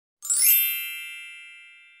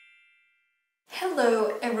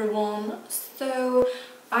Hello everyone. So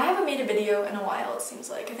I haven't made a video in a while, it seems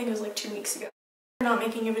like. I think it was like 2 weeks ago. I'm not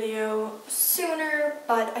making a video sooner,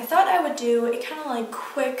 but I thought I would do a kind of like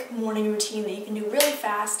quick morning routine that you can do really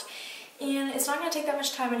fast, and it's not going to take that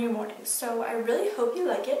much time in your morning. So I really hope you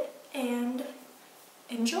like it and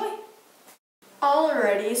enjoy.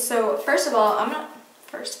 Alrighty, so first I'm gonna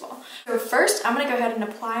go ahead and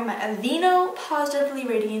apply my Aveeno Positively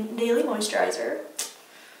Radiant Daily Moisturizer.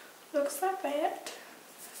 Looks like that.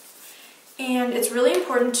 And it's really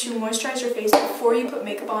important to moisturize your face before you put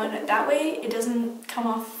makeup on. That way it doesn't come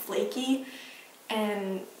off flaky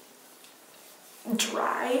and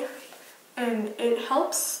dry. And it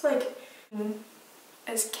helps like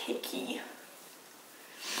as cakey.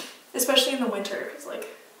 Especially in the winter, because like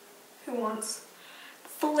who wants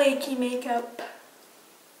flaky makeup?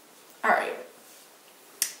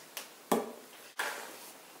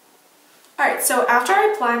 Alright, so after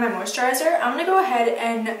I apply my moisturizer, I'm going to go ahead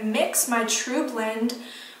and mix my True Blend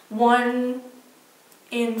 1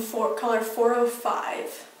 in color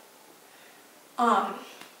 405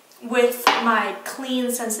 with my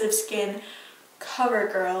Clean Sensitive Skin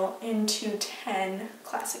CoverGirl in 210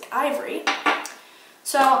 Classic Ivory.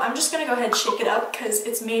 So I'm just going to go ahead and shake it up because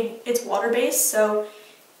it's water-based, so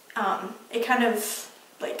it kind of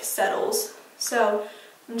like settles. So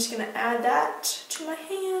I'm just going to add that to my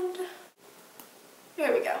hand.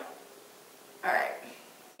 Here we go. Alright.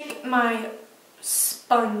 Take my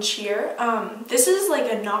sponge here. This is like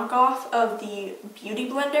a knockoff of the Beauty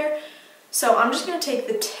Blender. So I'm just going to take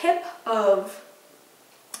the tip of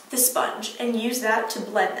the sponge and use that to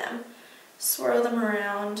blend them. Swirl them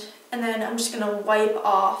around, and then I'm just going to wipe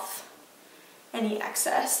off any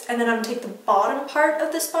excess. And then I'm going to take the bottom part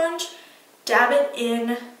of the sponge, dab it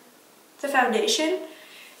in the foundation,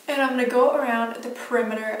 and I'm going to go around the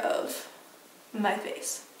perimeter of my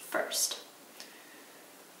face first.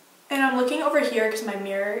 And I'm looking over here because my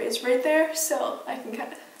mirror is right there, so I can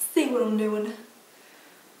kind of see what I'm doing.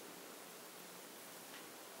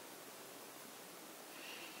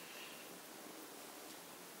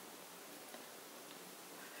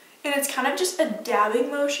 And it's kind of just a dabbing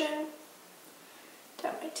motion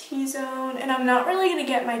down my T-zone, and I'm not really going to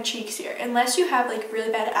get my cheeks here unless you have like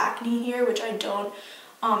really bad acne here, which I don't.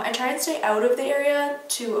 I try and stay out of the area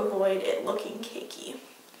to avoid it looking cakey.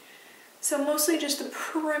 So mostly just the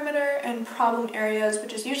perimeter and problem areas,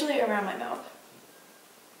 which is usually around my mouth.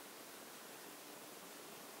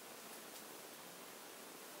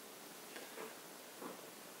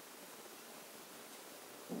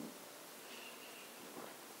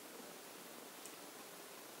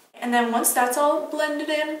 And then once that's all blended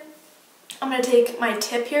in, I'm going to take my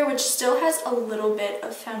tip here, which still has a little bit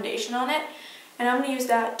of foundation on it, and I'm going to use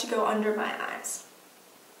that to go under my eyes.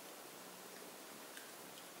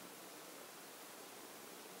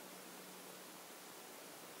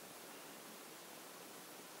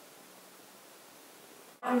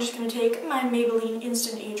 I'm just going to take my Maybelline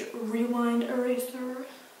Instant Age Rewind Eraser,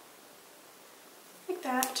 like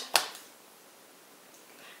that,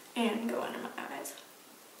 and go under my eyes.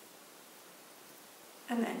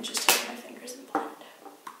 And then just take my fingers and blend.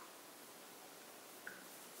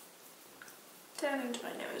 Down into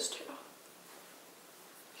my nose too.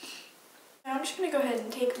 Now I'm just going to go ahead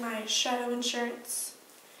and take my Shadow Insurance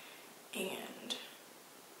and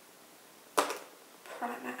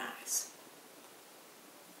prime my eyes.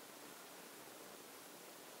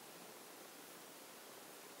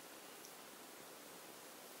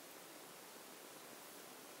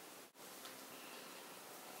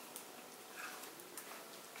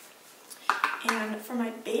 And for my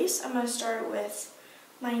base, I'm going to start with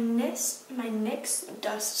my NYX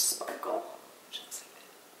Dust Sparkle. Just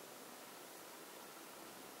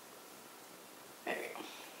like that. There we go.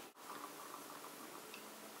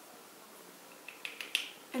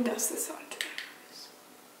 And dust this onto my eyes.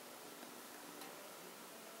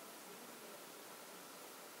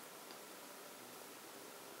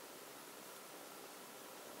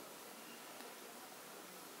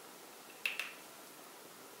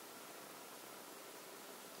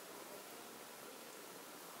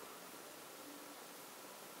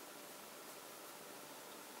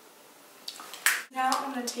 Now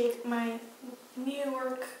I'm going to take my New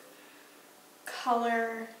York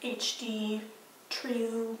Color HD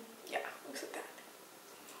Trio, yeah, looks like that.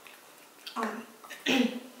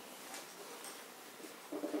 And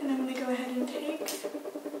I'm going to go ahead and take my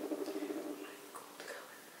gold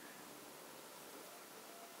color.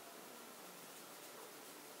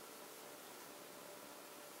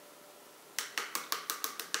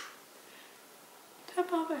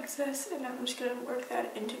 Tap off excess, and I'm just going to work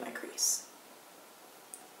that into my crease.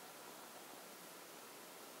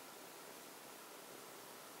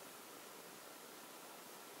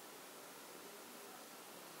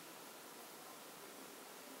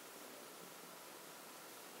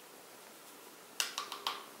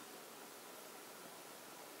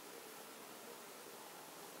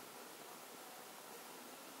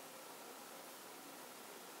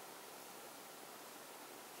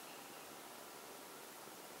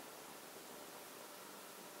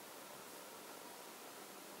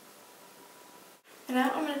 And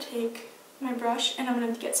now I'm going to take my brush and I'm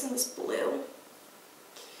going to get some of this blue.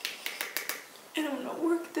 And I'm going to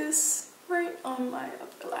work this right on my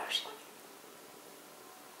upper lash line.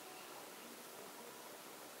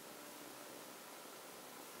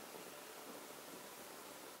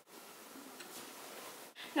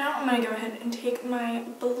 Now I'm going to go ahead and take my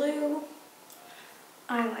blue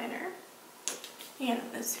eyeliner and I'm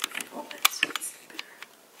going to zoom in a little bit so it's better.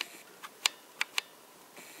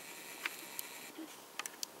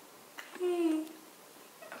 Okay,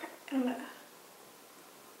 and I'm going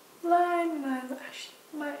to line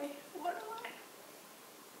my waterline.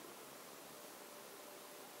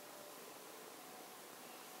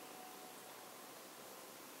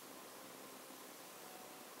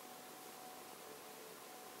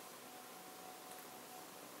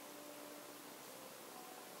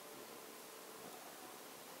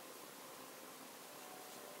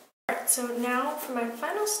 Alright, so now for my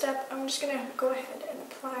final step, I'm just going to go ahead and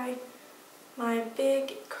apply my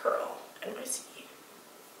big curl in my C.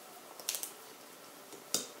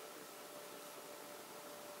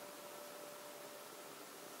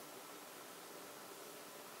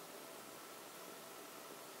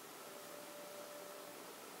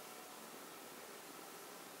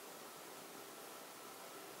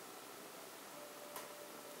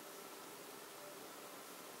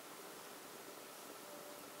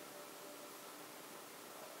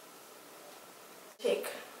 Take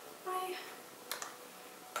my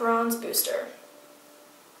bronze booster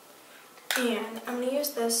and I'm going to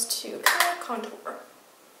use this to kind of contour.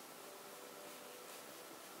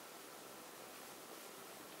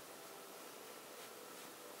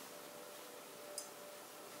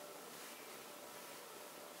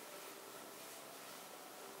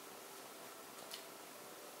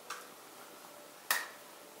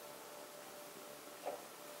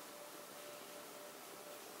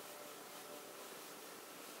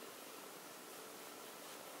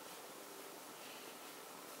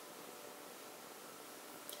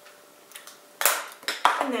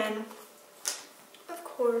 And then, of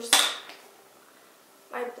course,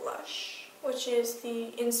 my blush, which is the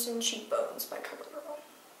Instant Cheekbones by CoverGirl.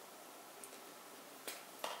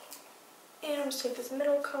 And I'm just take this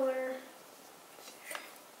middle color.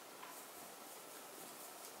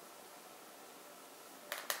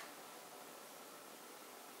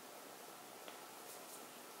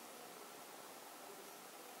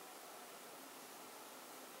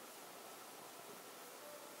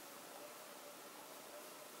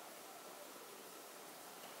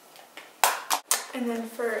 And then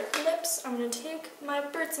for lips, I'm going to take my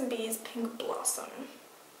Birds and Bees Pink Blossom.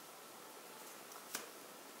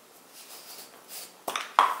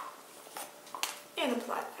 And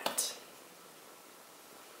apply that.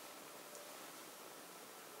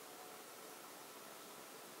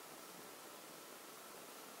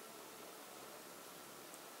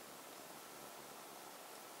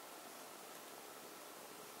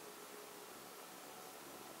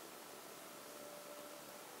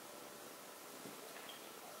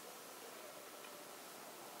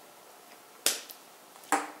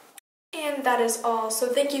 And that is all. So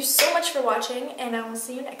thank you so much for watching, and I will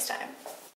see you next time.